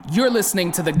You're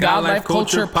listening to the God Life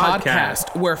Culture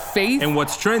Podcast, where faith and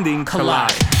what's trending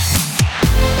collide.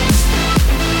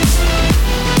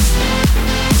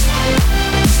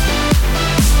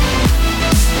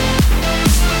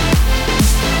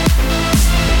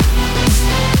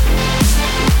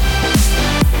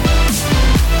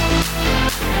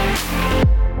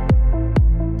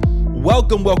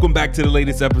 Welcome back to the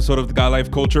latest episode of the God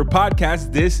Life Culture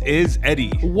Podcast. This is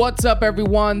Eddie. What's up,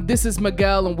 everyone? This is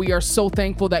Miguel, and we are so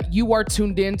thankful that you are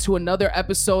tuned in to another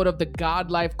episode of the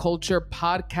God Life Culture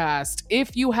Podcast.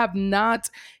 If you have not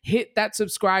hit that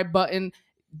subscribe button,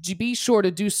 be sure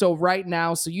to do so right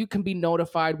now so you can be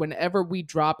notified whenever we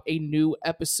drop a new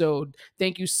episode.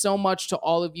 Thank you so much to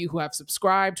all of you who have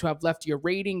subscribed, who have left your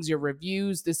ratings, your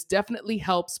reviews. This definitely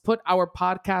helps put our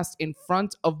podcast in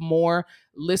front of more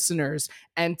listeners.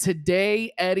 And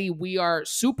today, Eddie, we are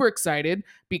super excited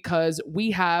because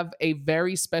we have a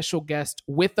very special guest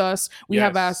with us. We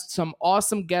have asked some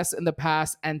awesome guests in the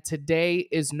past, and today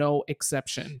is no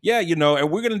exception. Yeah, and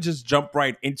we're going to just jump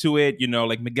right into it.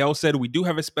 Like Miguel said, we do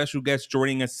have a special guest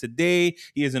joining us today.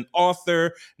 He is an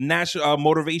author, national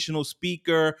motivational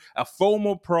speaker, a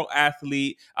former pro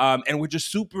athlete, and we're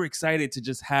just super excited to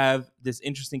just have this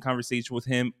interesting conversation with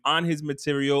him on his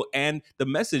material and the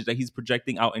message that he's projecting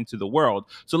out into the world.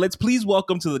 So let's please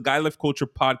welcome to the God Life Culture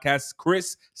Podcast,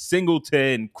 Chris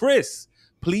Singleton. Chris,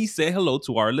 please say hello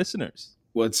to our listeners.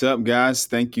 What's up, guys?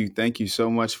 Thank you. Thank you so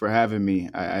much for having me.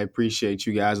 I appreciate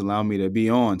you guys allowing me to be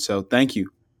on. So thank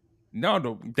you.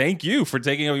 No, thank you for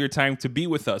taking out your time to be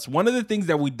with us. One of the things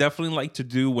that we definitely like to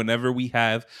do whenever we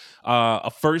have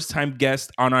a first-time guest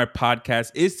on our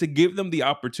podcast is to give them the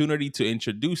opportunity to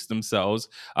introduce themselves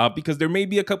because there may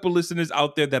be a couple listeners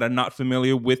out there that are not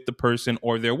familiar with the person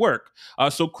or their work.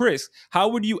 So, Chris, how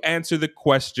would you answer the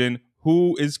question,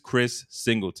 who is Chris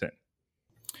Singleton?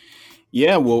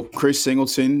 Yeah, well, Chris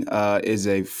Singleton is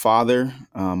a father,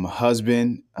 a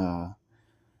husband,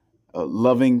 a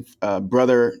loving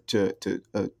brother to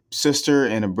a sister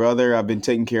and a brother. I've been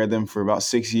taking care of them for about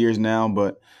 6 years now,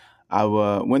 but I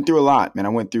went through a lot, man. I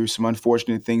went through some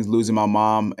unfortunate things, losing my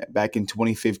mom back in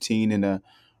 2015 in a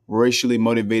racially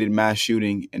motivated mass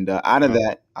shooting. And out of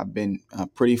that, I've been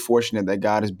pretty fortunate that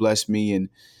God has blessed me. And,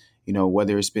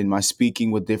 whether it's been my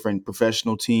speaking with different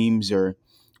professional teams or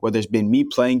whether it's been me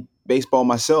playing baseball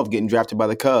myself, getting drafted by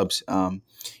the Cubs.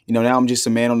 Now I'm just a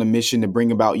man on a mission to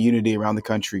bring about unity around the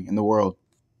country and the world.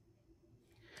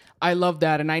 I love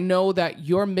that. And I know that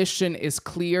your mission is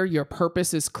clear, your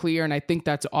purpose is clear, and I think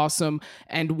that's awesome.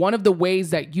 And one of the ways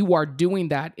that you are doing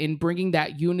that in bringing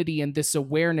that unity and this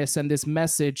awareness and this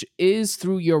message is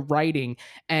through your writing.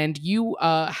 And you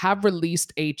have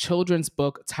released a children's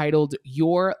book titled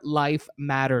Your Life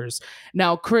Matters.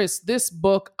 Now, Chris, this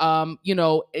book,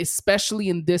 especially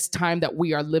in this time that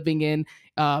we are living in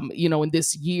in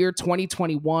this year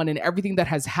 2021 and everything that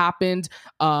has happened,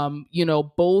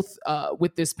 both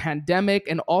with this pandemic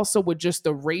and also with just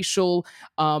the racial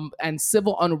and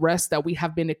civil unrest that we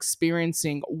have been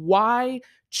experiencing. Why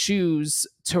choose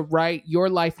to write Your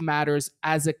Life Matters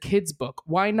as a kid's book?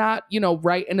 Why not,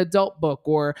 write an adult book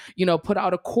or, put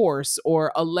out a course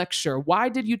or a lecture? Why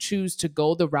did you choose to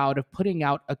go the route of putting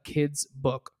out a kid's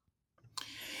book?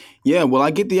 Yeah, well, I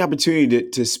get the opportunity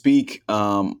to speak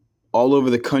all over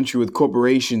the country with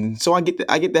corporations. So I get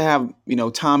to have,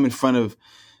 time in front of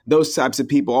those types of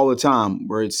people all the time,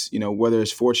 where it's, whether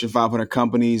it's Fortune 500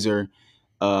 companies or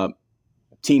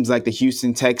teams like the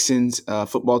Houston Texans,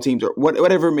 football teams, or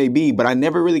whatever it may be. But I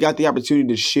never really got the opportunity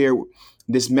to share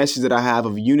this message that I have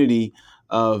of unity,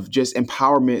 of just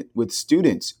empowerment with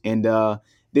students. And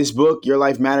this book, Your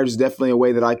Life Matters, is definitely a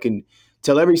way that I can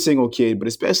tell every single kid, but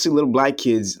especially little Black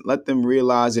kids, let them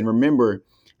realize and remember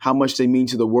how much they mean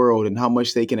to the world and how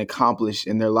much they can accomplish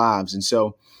in their lives. And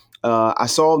so I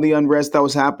saw the unrest that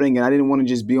was happening, and I didn't want to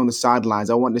just be on the sidelines.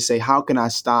 I wanted to say, how can I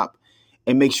stop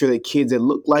and make sure that kids that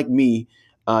look like me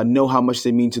know how much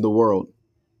they mean to the world?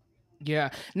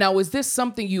 Yeah. Now, is this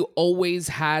something you always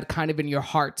had kind of in your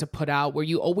heart to put out? Were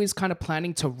you always kind of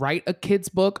planning to write a kid's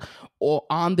book or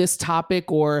on this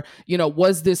topic? Or,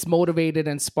 was this motivated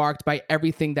and sparked by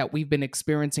everything that we've been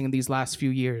experiencing in these last few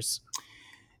years?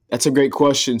 That's a great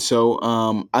question. So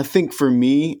I think for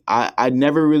me, I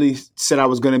never really said I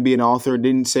was going to be an author.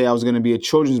 Didn't say I was going to be a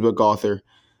children's book author.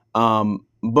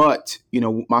 But,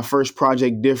 my first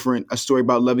project, Different, a story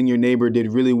about loving your neighbor,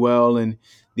 did really well. And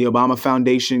the Obama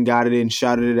Foundation got it and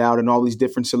shouted it out. And all these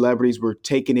different celebrities were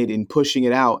taking it and pushing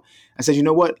it out. I said, you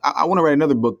know what? I want to write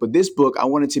another book. But this book, I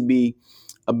want it to be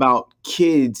about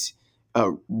kids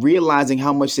realizing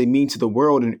how much they mean to the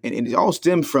world. And it all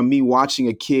stemmed from me watching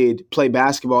a kid play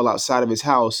basketball outside of his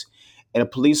house and a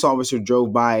police officer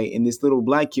drove by, and this little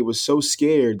black kid was so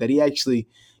scared that he actually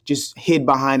just hid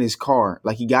behind his car.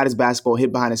 Like he got his basketball,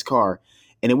 hid behind his car.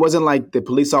 And it wasn't like the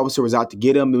police officer was out to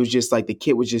get him. It was just like the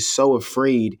kid was just so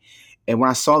afraid. And when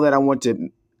I saw that, I wanted to,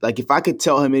 like, if I could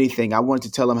tell him anything, I wanted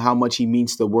to tell him how much he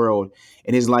means to the world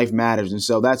and his life matters. And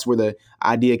so that's where the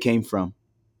idea came from.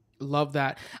 Love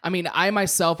that. I mean, I am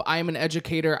an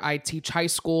educator. I teach high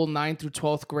school, 9th through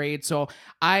 12th grade. So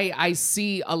I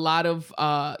see a lot of,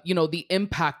 the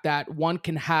impact that one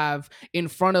can have in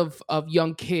front of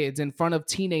young kids, in front of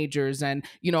teenagers, and,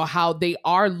 how they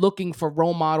are looking for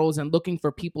role models and looking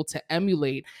for people to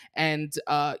emulate. And,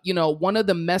 one of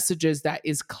the messages that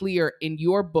is clear in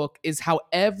your book is how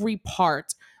every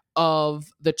part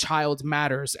of the child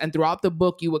matters. And throughout the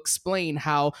book, you explain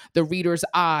how the reader's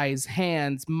eyes,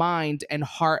 hands, mind, and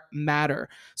heart matter.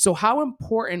 So, how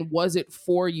important was it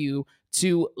for you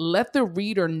to let the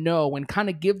reader know and kind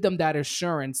of give them that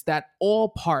assurance that all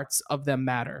parts of them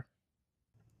matter?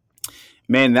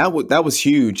 Man, that was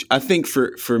huge. I think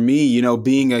for me,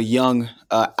 being a young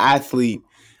athlete,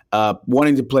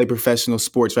 wanting to play professional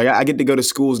sports, right? I get to go to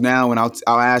schools now, and I'll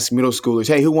ask middle schoolers,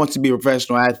 "Hey, who wants to be a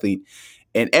professional athlete?"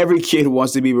 And every kid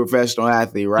wants to be a professional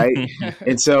athlete, right?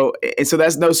 and so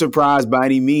that's no surprise by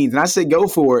any means. And I say go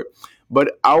for it,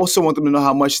 but I also want them to know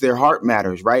how much their heart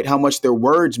matters, right? How much their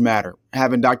words matter.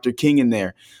 Having Dr. King in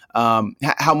there,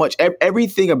 how much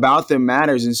everything about them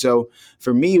matters. And so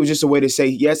for me, it was just a way to say,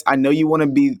 yes, I know you want to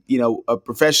be, a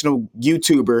professional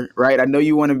YouTuber, right? I know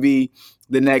you want to be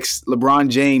the next LeBron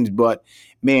James, but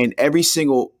man, every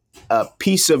single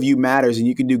piece of you matters, and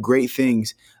you can do great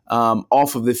things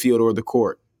off of the field or the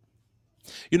court.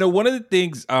 One of the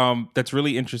things that's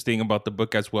really interesting about the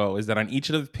book as well is that on each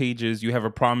of the pages, you have a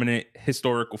prominent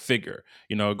historical figure.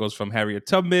 It goes from Harriet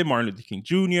Tubman, Martin Luther King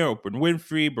Jr., Oprah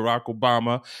Winfrey, Barack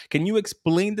Obama. Can you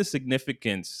explain the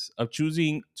significance of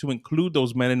choosing to include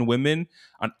those men and women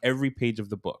on every page of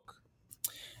the book?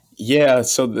 Yeah,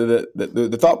 so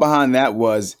the thought behind that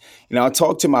was, I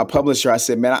talked to my publisher. I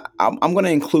said, man, I'm going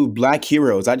to include Black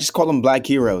heroes. I just call them Black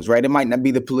heroes, right? It might not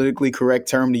be the politically correct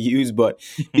term to use, but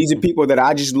these are people that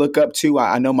I just look up to.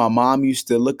 I know my mom used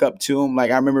to look up to them. Like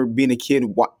I remember being a kid,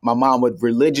 my mom would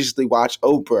religiously watch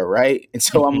Oprah, right? And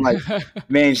so I'm like,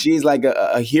 man, she's like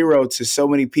a hero to so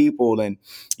many people. And,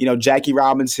 Jackie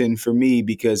Robinson for me,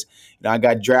 because I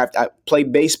got drafted. I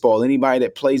played baseball. Anybody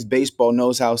that plays baseball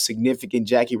knows how significant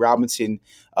Jackie Robinson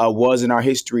was in our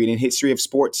history and in history of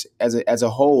sports as a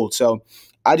whole. So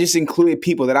I just included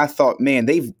people that I thought, man,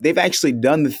 they've actually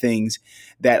done the things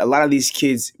that a lot of these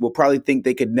kids will probably think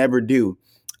they could never do.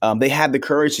 They had the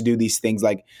courage to do these things,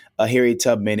 like Harriet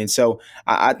Tubman. And so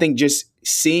I think just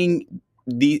seeing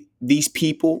these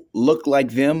people look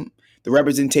like them, the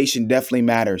representation definitely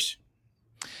matters.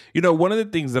 One of the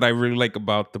things that I really like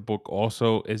about the book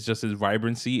also is just its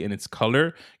vibrancy and its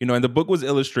color. And the book was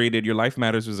illustrated. Your Life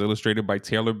Matters was illustrated by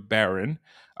Taylor Barron.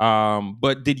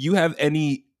 But did you have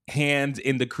any hand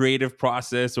in the creative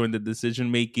process or in the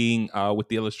decision making with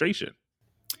the illustration?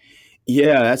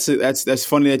 Yeah, that's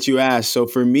funny that you asked. So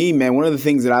for me, man, one of the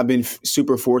things that I've been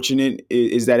super fortunate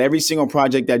is that every single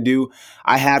project I do,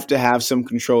 I have to have some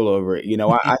control over it.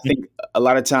 I think a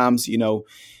lot of times,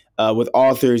 with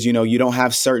authors, you don't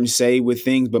have certain say with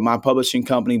things, but my publishing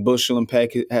company, Bushel and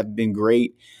Peck, have been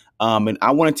great. And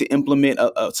I wanted to implement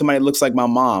somebody that looks like my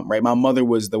mom, right? My mother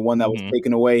was the one that was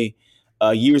taken away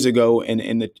years ago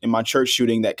in my church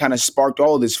shooting that kind of sparked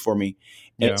all of this for me.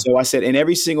 And so I said, in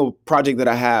every single project that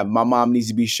I have, my mom needs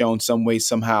to be shown some way,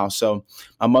 somehow. So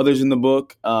my mother's in the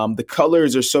book. The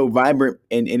colors are so vibrant,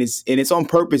 and it's on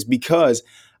purpose because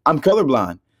I'm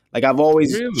colorblind. Like I've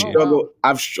always struggled.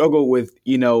 I've struggled with,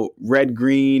 red,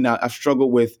 green. I've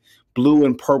struggled with blue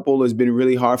and purple. Has been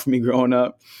really hard for me growing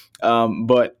up.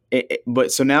 But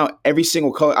so now every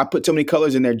single color, I put so many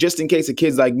colors in there just in case of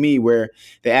kids like me where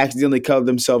they accidentally colored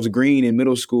themselves green in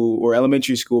middle school or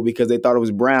elementary school because they thought it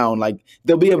was brown. Like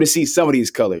they'll be able to see some of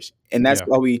these colors, and that's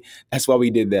why we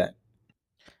did that.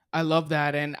 I love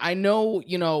that. And I know,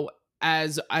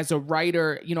 as a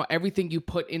writer, everything you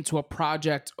put into a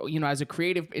project, as a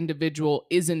creative individual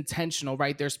is intentional,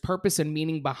 right? There's purpose and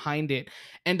meaning behind it.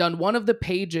 And on one of the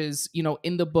pages,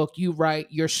 in the book, you write,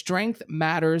 your strength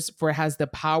matters for it has the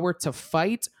power to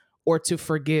fight or to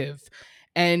forgive.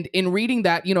 And in reading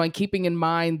that, and keeping in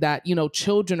mind that,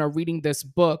 children are reading this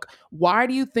book, why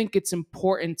do you think it's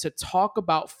important to talk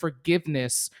about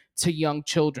forgiveness to young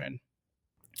children?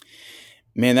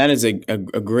 Man, that is a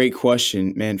great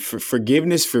question, man.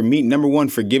 Forgiveness for me, number one,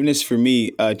 forgiveness for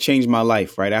me changed my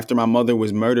life, right? After my mother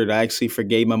was murdered, I actually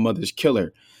forgave my mother's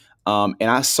killer. And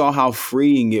I saw how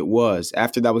freeing it was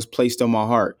after that was placed on my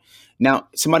heart. Now,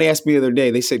 somebody asked me the other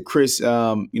day, they said, Chris,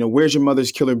 where's your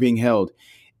mother's killer being held?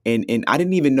 And I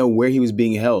didn't even know where he was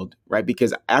being held, right?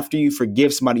 Because after you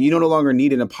forgive somebody, you no longer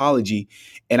need an apology.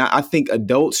 And I think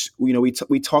adults,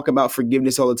 we talk about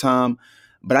forgiveness all the time,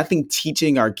 but I think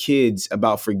teaching our kids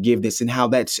about forgiveness and how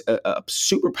that's a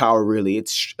superpower, really,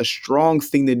 it's a strong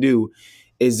thing to do,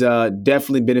 is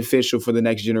definitely beneficial for the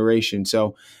next generation.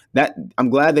 So that I'm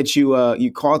glad that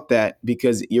you caught that,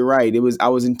 because you're right. I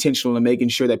was intentional in making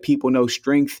sure that people know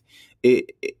strength.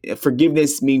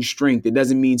 Forgiveness means strength. It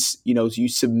doesn't mean you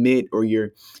submit, or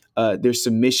there's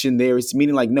submission there. It's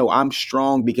meaning like, no, I'm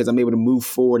strong because I'm able to move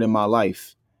forward in my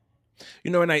life.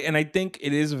 And I think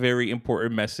it is a very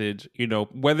important message,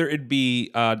 whether it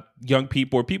be young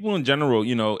people or people in general.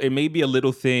 It may be a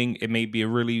little thing, it may be a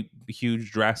really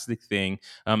huge drastic thing,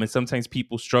 and sometimes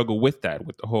people struggle with that,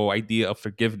 with the whole idea of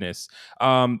forgiveness.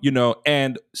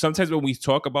 And sometimes when we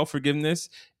talk about forgiveness,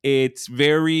 it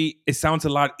sounds a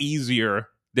lot easier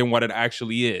than what it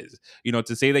actually is.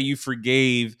 To say that you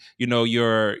forgave,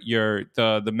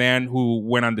 the man who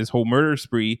went on this whole murder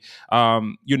spree,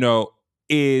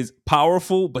 is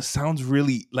powerful, but sounds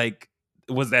really like,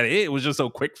 was that it? It was just so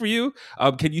quick for you.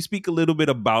 Can you speak a little bit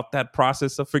about that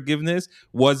process of forgiveness?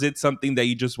 Was it something that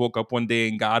you just woke up one day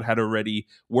and God had already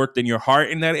worked in your heart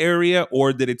in that area,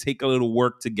 or did it take a little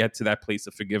work to get to that place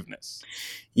of forgiveness?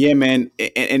 Yeah, man.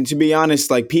 And to be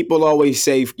honest, like, people always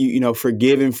say,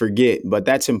 forgive and forget, but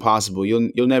that's impossible.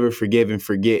 You'll never forgive and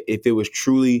forget if it was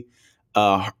truly,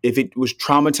 if it was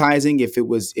traumatizing, if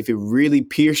it really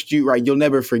pierced you, right? You'll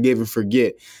never forgive and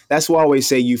forget. That's why I always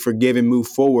say you forgive and move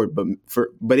forward.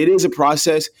 But it is a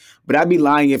process. But I'd be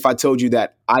lying if I told you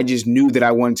that I just knew that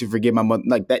I wanted to forgive my mother.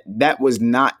 Like that was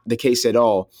not the case at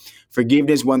all.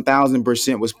 Forgiveness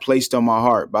 1000% was placed on my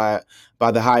heart by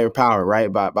the higher power,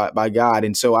 right? By God.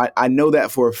 And so I know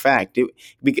that for a fact.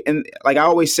 And like I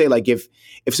always say, like, if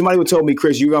somebody would told me,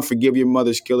 Chris, you're going to forgive your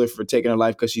mother's killer for taking her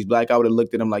life because she's black, I would have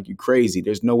looked at them like, you crazy.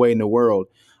 There's no way in the world.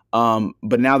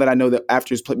 But now that I know that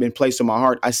after it's been placed on my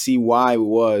heart, I see why it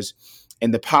was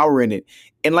and the power in it.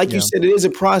 And like you said, it is a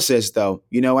process, though,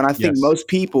 and I think most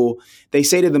people, they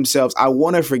say to themselves, I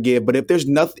want to forgive, but if there's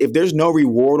no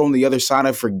reward on the other side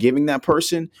of forgiving that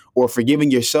person or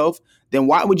forgiving yourself, then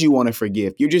why would you want to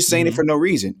forgive? You're just saying it for no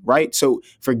reason, right? So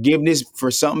forgiveness for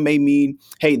something may mean,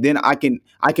 hey, then I can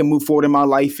move forward in my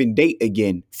life and date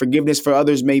again. Forgiveness for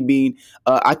others may mean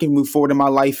I can move forward in my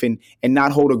life and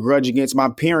not hold a grudge against my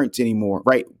parents anymore,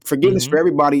 right? Forgiveness for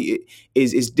everybody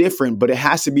is different, but it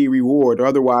has to be a reward, or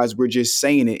otherwise we're just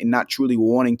saying it and not truly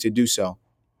wanting to do so.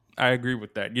 I agree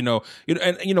with that.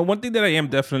 One thing that I am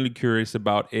definitely curious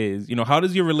about is, how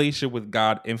does your relationship with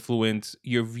God influence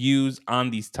your views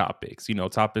on these topics?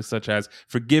 Topics such as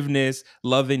forgiveness,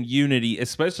 love, and unity,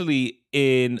 especially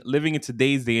in living in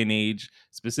today's day and age,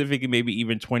 specifically maybe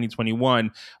even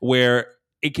 2021, where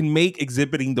it can make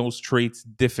exhibiting those traits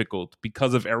difficult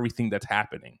because of everything that's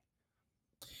happening.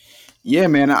 Yeah,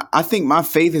 man, I think my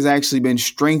faith has actually been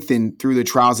strengthened through the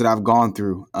trials that I've gone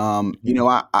through.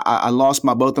 I lost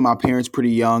both of my parents pretty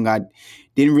young. I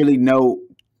didn't really know,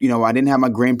 I didn't have my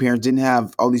grandparents, didn't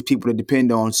have all these people to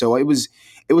depend on. So it was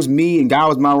me, and God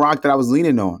was my rock that I was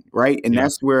leaning on, right? And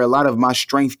that's where a lot of my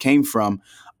strength came from.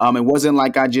 It wasn't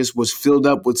like I just was filled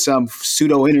up with some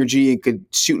pseudo energy and could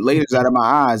shoot lasers out of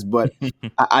my eyes, but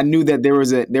I knew that there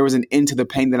was an end to the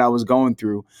pain that I was going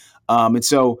through. And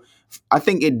so I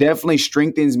think it definitely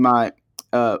strengthens my,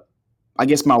 my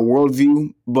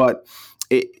worldview, but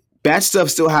bad stuff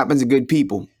still happens to good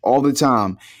people all the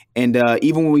time. And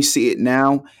even when we see it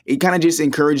now, it kind of just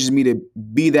encourages me to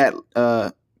be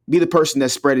the person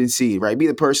that's spreading seed, right? Be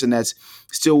the person that's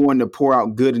still wanting to pour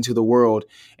out good into the world.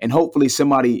 And hopefully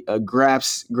somebody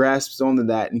grasps onto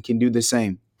that and can do the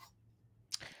same.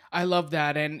 I love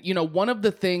that. And, one of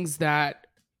the things that,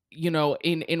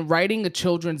 in writing a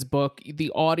children's book, the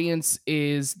audience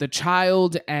is the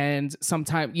child and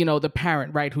sometimes, the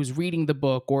parent, right, who's reading the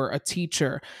book, or a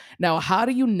teacher. Now, how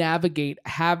do you navigate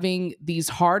having these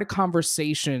hard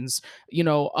conversations,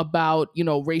 about,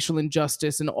 racial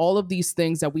injustice and all of these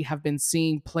things that we have been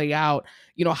seeing play out?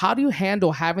 How do you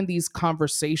handle having these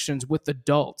conversations with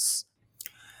adults?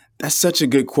 That's such a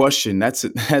good question. That's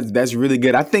really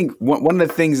good. I think one of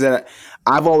the things that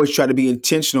I've always tried to be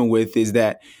intentional with is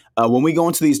that when we go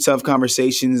into these tough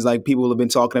conversations, like people have been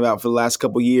talking about for the last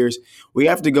couple of years, we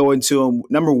have to go into them.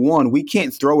 Number one, we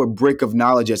can't throw a brick of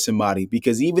knowledge at somebody,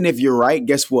 because even if you're right,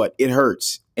 guess what? It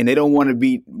hurts, and they don't want to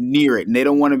be near it, and they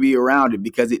don't want to be around it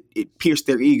because it pierced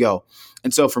their ego.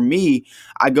 And so for me,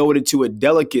 I go into it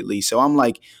delicately. So I'm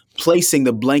like, placing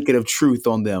the blanket of truth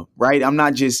on them, right? I'm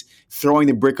not just throwing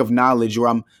the brick of knowledge, or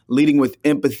I'm leading with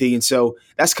empathy. And so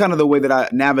that's kind of the way that I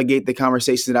navigate the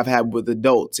conversations that I've had with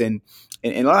adults. And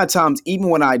a lot of times, even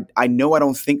when I know I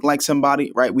don't think like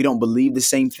somebody, right? We don't believe the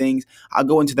same things. I'll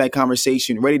go into that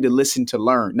conversation ready to listen to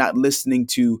learn, not listening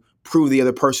to prove the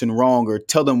other person wrong or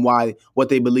tell them why what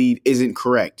they believe isn't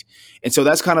correct. And so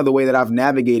that's kind of the way that I've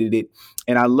navigated it.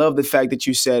 And I love the fact that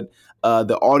you said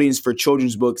the audience for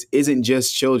children's books isn't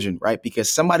just children, right?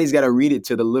 Because somebody's got to read it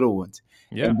to the little ones,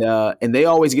 Yeah. and they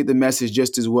always get the message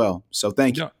just as well. So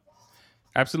thank you. Yeah.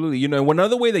 Absolutely. One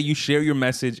other way that you share your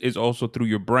message is also through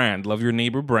your brand, Love Your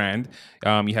Neighbor brand.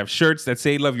 You have shirts that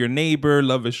say love your neighbor,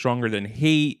 love is stronger than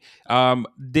hate.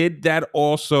 Did that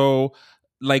also,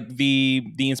 like the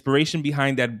inspiration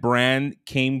behind that brand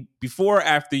came before or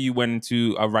after you went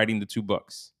into writing the two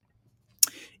books?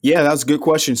 Yeah, that's a good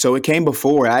question. So it came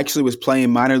before. I actually was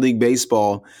playing minor league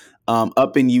baseball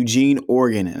up in Eugene,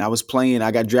 Oregon. And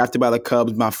I got drafted by the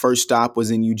Cubs. My first stop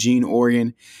was in Eugene,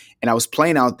 Oregon. And I was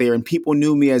playing out there, and people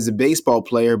knew me as a baseball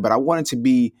player, but I wanted to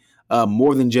be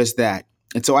more than just that.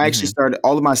 And so I actually Hmm. started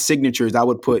all of my signatures. I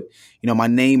would put, my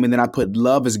name, and then I put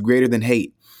love is greater than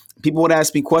hate. People would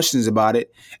ask me questions about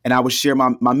it, and I would share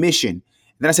my mission.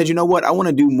 Then I said, you know what? I want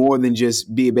to do more than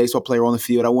just be a baseball player on the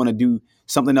field. I want to do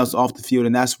something else off the field.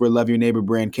 And that's where Love Your Neighbor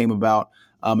brand came about.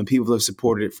 And people have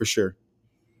supported it for sure.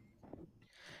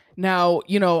 Now,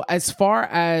 as far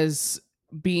as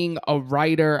being a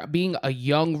writer, being a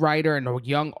young writer and a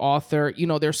young author,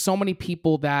 there's so many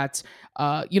people that,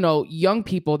 young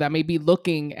people that may be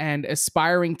looking and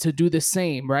aspiring to do the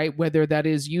same, right? Whether that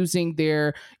is using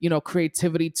their,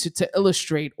 creativity to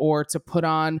illustrate or to put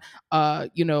on,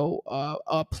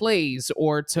 plays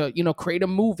or to, create a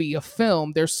movie, a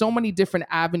film. There's so many different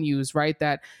avenues, right?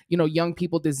 That young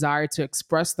people desire to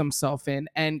express themselves in,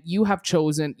 and you have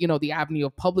chosen the avenue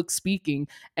of public speaking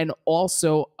and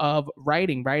also of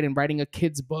writing, right, and writing a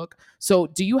kid's book. So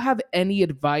do you have any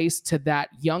advice to that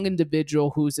young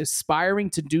individual who's aspiring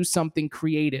to do something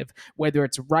creative, whether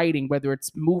it's writing, whether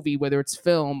it's movie, whether it's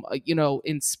film,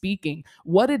 in speaking?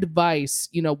 What advice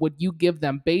would you give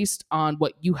them based on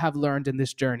what you have learned in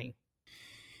this journey?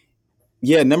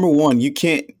 Yeah, number one, you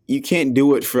can't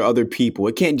do it for other people.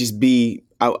 It can't just be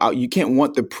you can't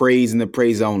want the praise and the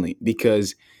praise only,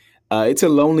 because it's a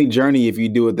lonely journey if you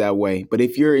do it that way. But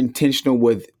if you're intentional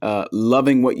with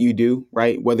loving what you do,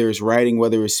 right? Whether it's writing,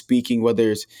 whether it's speaking,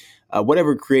 whether it's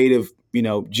whatever creative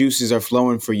juices are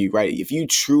flowing for you, right? If you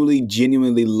truly,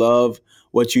 genuinely love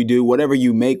what you do, whatever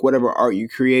you make, whatever art you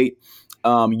create,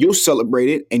 you'll celebrate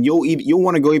it, and you'll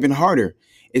want to go even harder.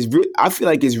 I feel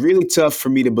like it's really tough for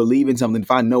me to believe in something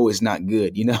if I know it's not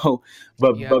good,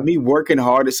 But Yeah. me working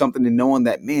hard at something and knowing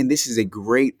that, man, this is a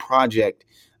great project.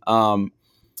 Um,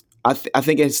 I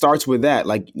think it starts with that,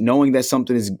 like knowing that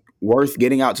something is worth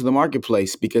getting out to the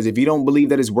marketplace. Because if you don't believe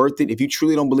that it's worth it, if you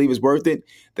truly don't believe it's worth it,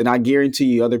 then I guarantee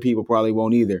you other people probably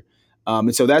won't either.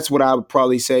 And so that's what I would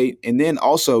probably say. And then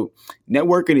also,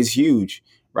 networking is huge,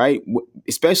 right?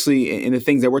 Especially in the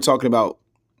things that we're talking about,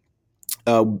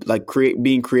 like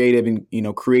being creative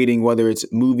and creating, whether it's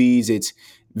movies, it's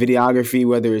videography,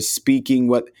 whether it's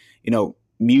speaking,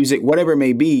 music, whatever it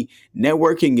may be.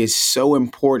 Networking is so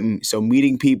important. So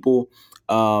meeting people,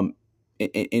 and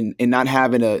not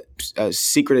having a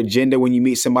secret agenda when you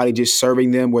meet somebody, just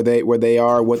serving them where they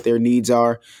are, what their needs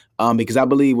are, because I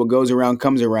believe what goes around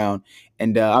comes around,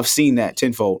 and I've seen that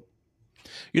tenfold.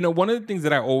 One of the things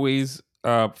that I always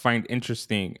find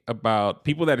interesting about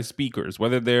people that are speakers,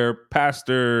 whether they're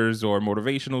pastors or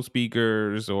motivational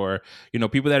speakers or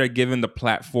people that are given the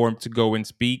platform to go and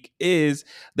speak, is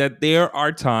that there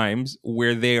are times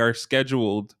where they are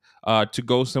scheduled to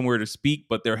go somewhere to speak,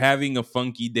 but they're having a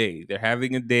funky day. They're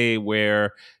having a day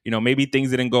where maybe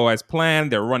things didn't go as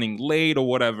planned. They're running late or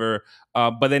whatever.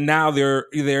 But then now they're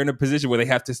in a position where they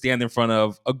have to stand in front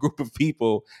of a group of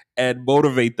people and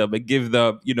motivate them and give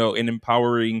them an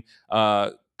empowering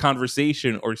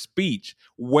conversation or speech.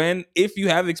 When if you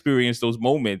have experienced those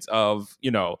moments of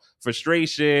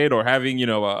frustration or having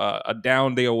a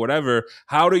down day or whatever,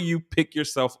 how do you pick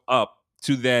yourself up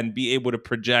to then be able to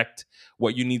project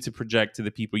what you need to project to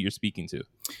the people you're speaking to?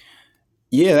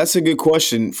 Yeah, that's a good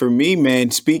question. For me,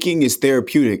 man, speaking is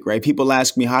therapeutic, right? People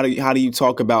ask me, how do you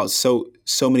talk about so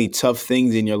many tough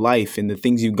things in your life and the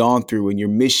things you've gone through and your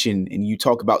mission, and you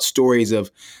talk about stories of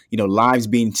lives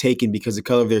being taken because of the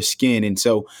color of their skin. And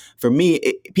so for me,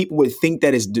 people would think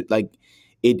that like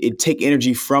it take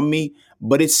energy from me,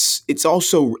 but it's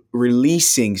also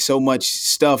releasing so much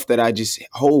stuff that I just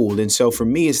hold. And so for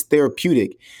me, it's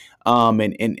therapeutic.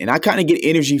 And I kind of get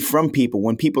energy from people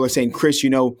when people are saying, Chris,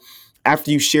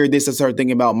 after you shared this, I started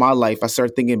thinking about my life. I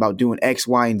started thinking about doing X,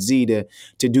 Y, and Z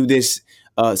to do this,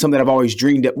 something I've always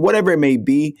dreamed of, whatever it may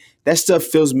be. That stuff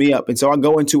fills me up, and so I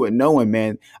go into it knowing,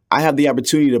 man, I have the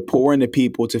opportunity to pour into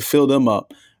people to fill them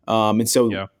up, and so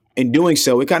Yeah. in doing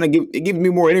so, it gives me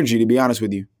more energy. To be honest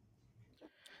with you.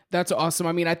 That's awesome.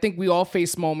 I mean, I think we all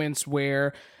face moments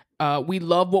where we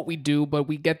love what we do, but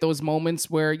we get those moments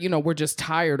where, we're just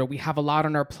tired or we have a lot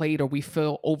on our plate or we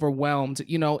feel overwhelmed.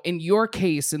 In your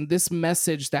case, in this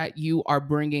message that you are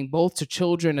bringing both to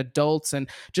children, adults, and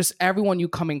just everyone you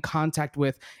come in contact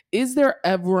with, is there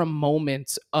ever a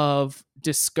moment of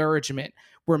discouragement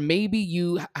where maybe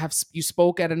you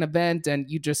spoke at an event and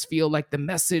you just feel like the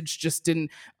message just didn't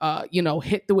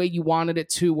hit the way you wanted it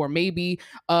to, or maybe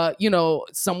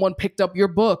someone picked up your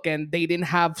book and they didn't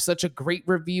have such a great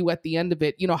review at the end of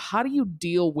it. How do you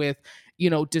deal with,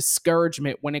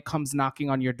 discouragement when it comes knocking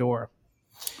on your door?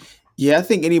 Yeah, I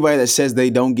think anybody that says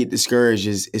they don't get discouraged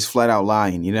is flat out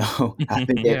lying. I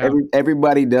think that Yeah.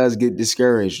 everybody does get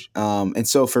discouraged, and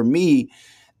so for me,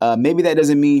 maybe that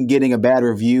doesn't mean getting a bad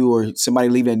review or somebody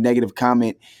leaving a negative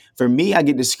comment. For me, I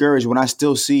get discouraged when I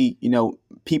still see,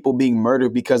 people being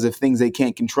murdered because of things they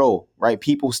can't control, right?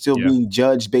 People still Yeah. being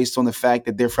judged based on the fact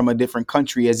that they're from a different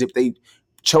country as if they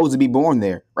chose to be born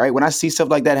there, right? When I see stuff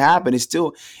like that happen,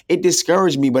 it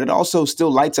discouraged me, but it also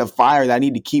still lights a fire that I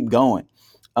need to keep going.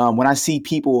 When I see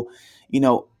people,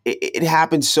 it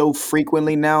happens so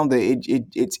frequently now that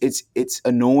it's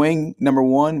annoying, number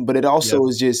one, but it also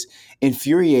Yes. is just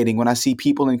infuriating when I see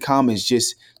people in comments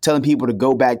just telling people to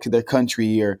go back to their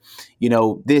country or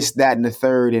this, that, and the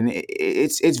third, and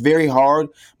it's very hard,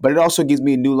 but it also gives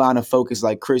me a new line of focus.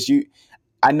 Like, Chris,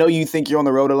 I know you think you're on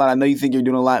the road a lot. I know you think you're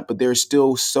doing a lot, but there's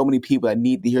still so many people that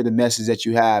need to hear the message that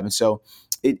you have, and so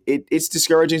it's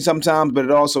discouraging sometimes, but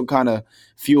it also kind of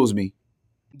fuels me.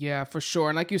 Yeah, for sure.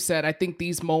 And like you said, I think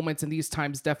these moments and these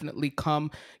times definitely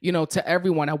come, to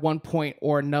everyone at one point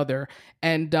or another.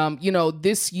 And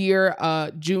this year,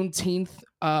 Juneteenth,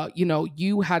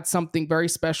 you had something very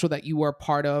special that you were a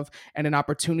part of and an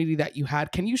opportunity that you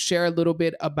had. Can you share a little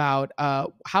bit about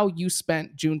how you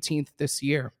spent Juneteenth this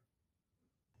year?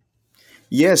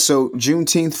 Yeah, so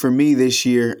Juneteenth for me this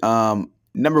year,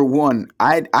 number one,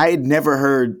 I had never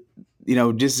heard,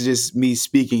 just me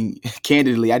speaking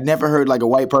candidly, I'd never heard like a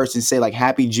white person say like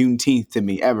Happy Juneteenth to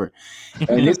me ever.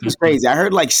 And this was crazy. I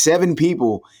heard like seven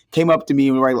people came up to me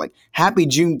and were like, Happy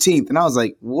Juneteenth. And I was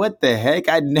like, what the heck?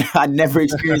 I'd never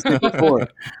experienced it before.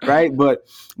 Right. But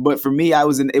for me, it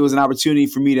was an opportunity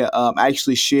for me to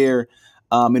actually share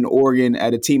in Oregon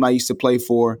at a team I used to play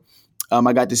for.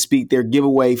 I got to speak there, give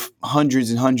away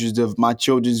hundreds and hundreds of my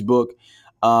children's book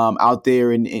out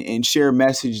there and share a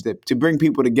message to bring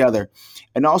people together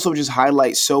and also just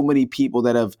highlight so many people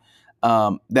that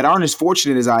aren't as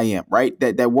fortunate as I am, right?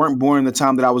 That weren't born in the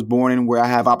time that I was born in, where I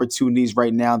have opportunities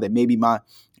right now that maybe my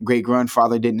great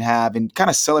grandfather didn't have, and kind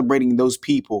of celebrating those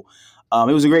people.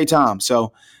 It was a great time.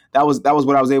 So that was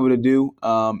what I was able to do,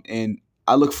 and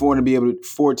I look forward to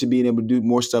being able to do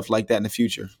more stuff like that in the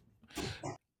future.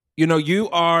 You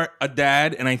are a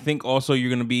dad, and I think also you're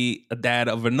going to be a dad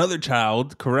of another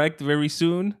child, correct? Very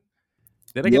soon.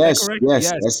 Did I get that Yes, correct? yes,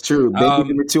 Yes. that's true. Baby Um,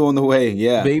 number two on the way.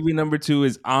 Yeah. Baby number two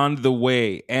is on the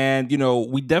way. And,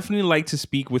 we definitely like to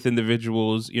speak with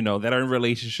individuals, that are in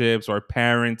relationships or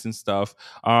parents and stuff,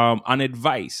 on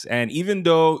advice. And even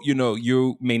though,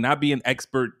 you may not be an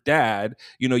expert dad,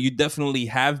 you definitely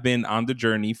have been on the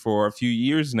journey for a few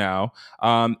years now.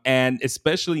 And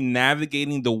especially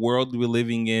navigating the world we're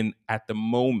living in at the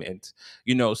moment.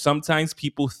 Sometimes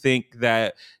people think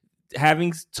that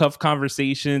having tough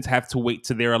conversations have to wait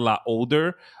till they're a lot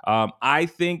older. I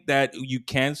think that you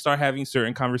can start having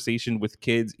certain conversation with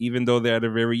kids, even though they're at a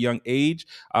very young age.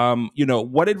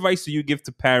 What advice do you give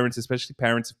to parents, especially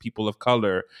parents of people of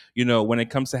color, when it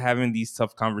comes to having these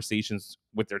tough conversations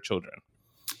with their children?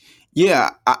 Yeah.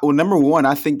 Well, number one,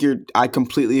 I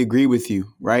completely agree with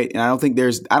you. Right. And I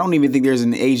don't even think there's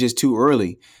an age that's too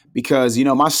early because,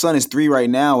 my son is 3 right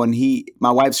now and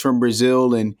my wife's from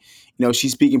Brazil and,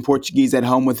 she's speaking Portuguese at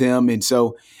home with him. And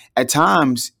so at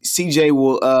times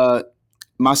CJ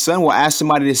my son will ask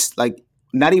somebody to like,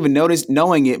 not even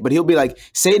knowing it, but he'll be like,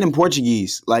 say it in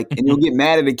Portuguese, like, and he'll get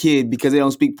mad at a kid because they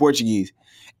don't speak Portuguese.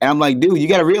 And I'm like, dude, you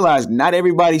got to realize not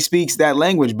everybody speaks that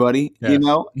language, buddy. Yes. And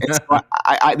so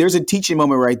there's a teaching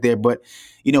moment right there. But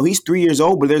he's 3 years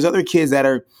old, but there's other kids that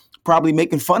are probably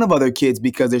making fun of other kids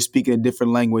because they're speaking a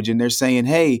different language and they're saying,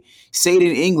 "Hey, say it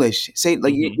in English." Say it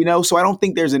like Mhm. So I don't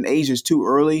think there's an age that's too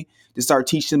early to start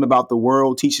teaching them about the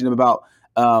world, teaching them about.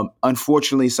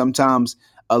 Unfortunately, sometimes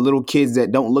little kids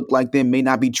that don't look like them may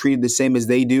not be treated the same as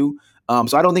they do.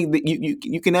 So I don't think that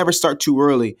you can never start too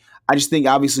early. I just think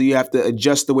obviously you have to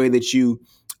adjust the way that you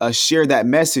share that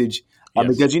message, Yes.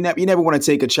 because you never want to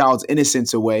take a child's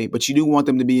innocence away, but you do want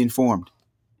them to be informed.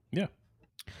 Yeah.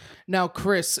 Now,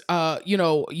 Chris,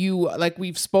 you, like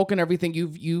we've spoken everything.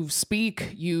 You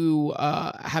speak. You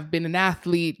have been an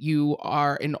athlete. You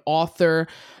are an author.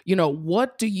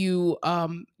 What do you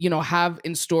have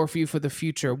in store for you for the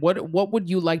future? What would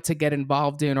you like to get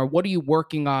involved in, or what are you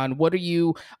working on? What are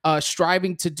you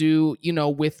striving to do?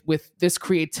 With this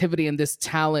creativity and this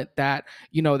talent that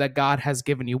that God has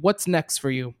given you. What's next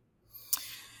for you?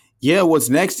 Yeah, what's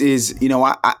next is,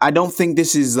 I don't think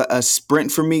this is a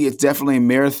sprint for me. It's definitely a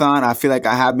marathon. I feel like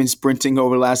I have been sprinting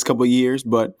over the last couple of years,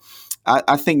 but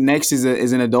I think next is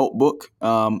an adult book,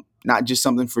 not just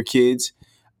something for kids.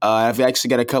 I've actually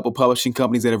got a couple publishing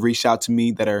companies that have reached out to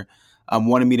me that are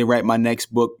wanting me to write my next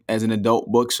book as an adult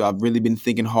book. So I've really been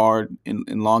thinking hard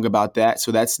and long about that.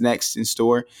 So that's next in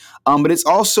store. But it's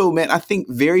also, man, I think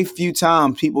very few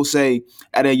times people say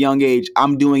at a young age,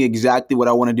 I'm doing exactly what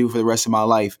I want to do for the rest of my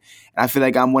life. And I feel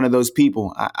like I'm one of those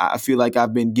people. I feel like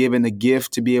I've been given the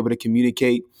gift to be able to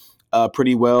communicate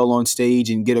pretty well on stage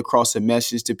and get across a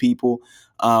message to people.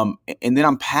 And then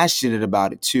I'm passionate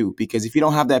about it too, because if you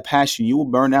don't have that passion, you will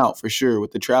burn out for sure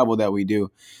with the travel that we do.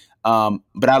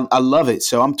 But I love it.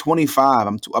 So I'm 25.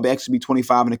 I'll actually be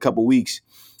 25 in a couple weeks,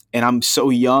 and I'm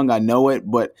so young. I know it,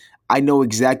 but I know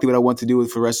exactly what I want to do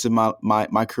for the rest of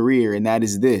my career, and that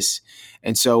is this.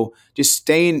 And so just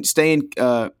staying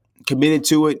committed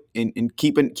to it and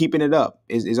keeping it up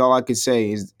is all I could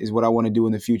say is what I want to do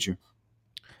in the future.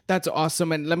 That's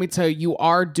awesome. And let me tell you, you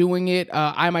are doing it.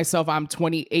 I myself, I'm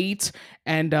 28,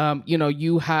 and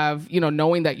you have,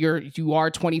 knowing that you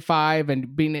are 25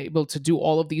 and being able to do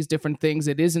all of these different things,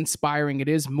 it is inspiring, it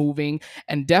is moving,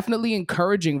 and definitely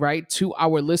encouraging, right, to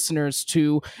our listeners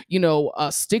to,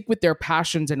 stick with their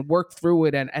passions and work through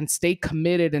it, and stay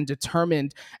committed and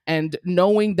determined, and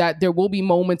knowing that there will be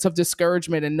moments of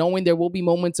discouragement, and knowing there will be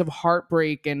moments of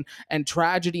heartbreak and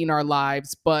tragedy in our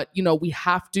lives, but we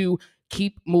have to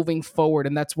keep moving forward.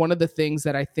 And that's one of the things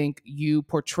that I think you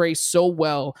portray so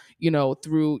well,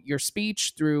 through your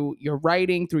speech, through your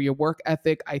writing, through your work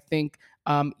ethic. I think,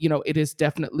 it is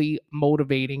definitely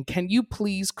motivating. Can you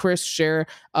please, Chris, share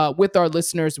with our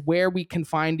listeners where we can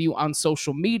find you on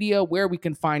social media, where we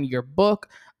can find your book?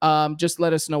 Just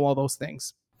let us know all those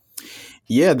things.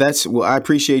 Yeah, I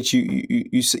appreciate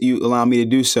you allow me to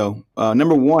do so.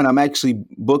 Number one, I'm actually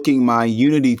booking my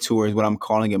Unity tour, is what I'm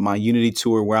calling it, my Unity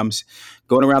tour, where I'm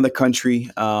going around the country,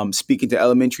 speaking to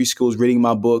elementary schools, reading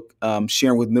my book,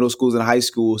 sharing with middle schools and high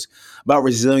schools about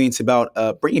resilience, about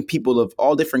bringing people of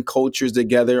all different cultures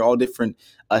together, all different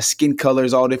skin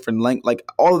colors, all different length, like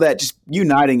all of that, just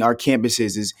uniting our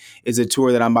campuses is a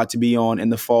tour that I'm about to be on in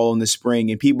the fall and the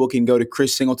spring. And people can go to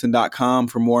chrissingleton.com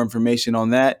for more information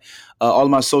on that. All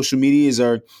of my social medias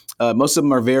are, most of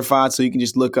them are verified. So you can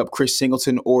just look up Chris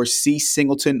Singleton or C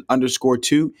Singleton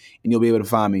 _2, and you'll be able to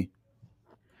find me.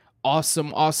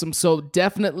 Awesome. So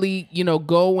definitely,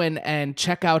 go and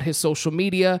check out his social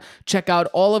media, check out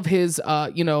all of his,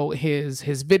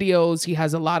 his videos. He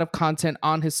has a lot of content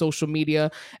on his social media,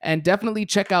 and definitely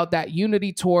check out that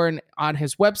Unity tour on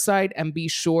his website, and be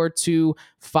sure to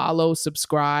follow,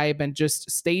 subscribe, and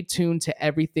just stay tuned to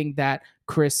everything that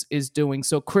Chris is doing.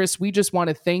 So Chris, we just want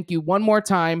to thank you one more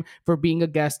time for being a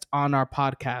guest on our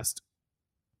podcast.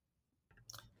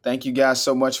 Thank you guys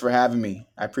so much for having me.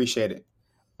 I appreciate it.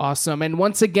 Awesome. And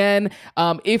once again,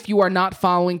 if you are not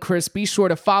following Chris, be sure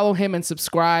to follow him and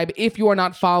subscribe. If you are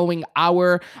not following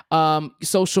our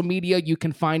social media, you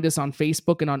can find us on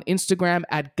Facebook and on Instagram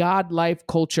at God Life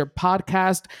Culture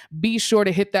Podcast. Be sure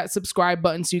to hit that subscribe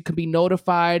button so you can be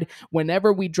notified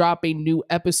whenever we drop a new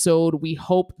episode. We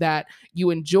hope that you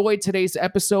enjoyed today's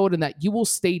episode and that you will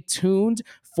stay tuned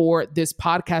for this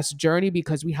podcast journey,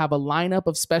 because we have a lineup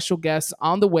of special guests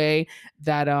on the way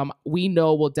that we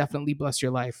know will definitely bless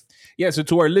your life. Yeah, so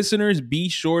to our listeners, be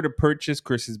sure to purchase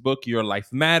Chris's book, Your Life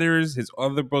Matters. His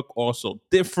other book, also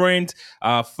different.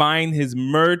 Find his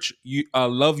merch,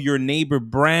 Love Your Neighbor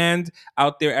brand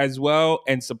out there as well,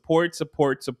 and support.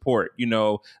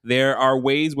 There are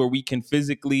ways where we can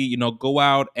physically, go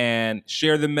out and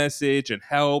share the message and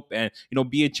help and,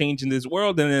 be a change in this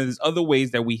world. And then there's other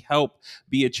ways that we help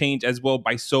be a change as well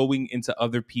by sowing into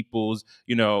other people's,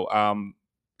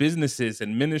 businesses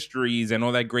and ministries and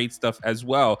all that great stuff as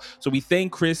well. So we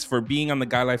thank Chris for being on the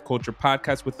God Life Culture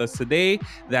podcast with us today.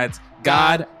 That's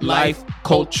God Life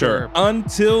Culture.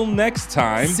 Until next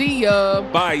time. See ya.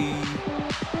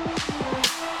 Bye.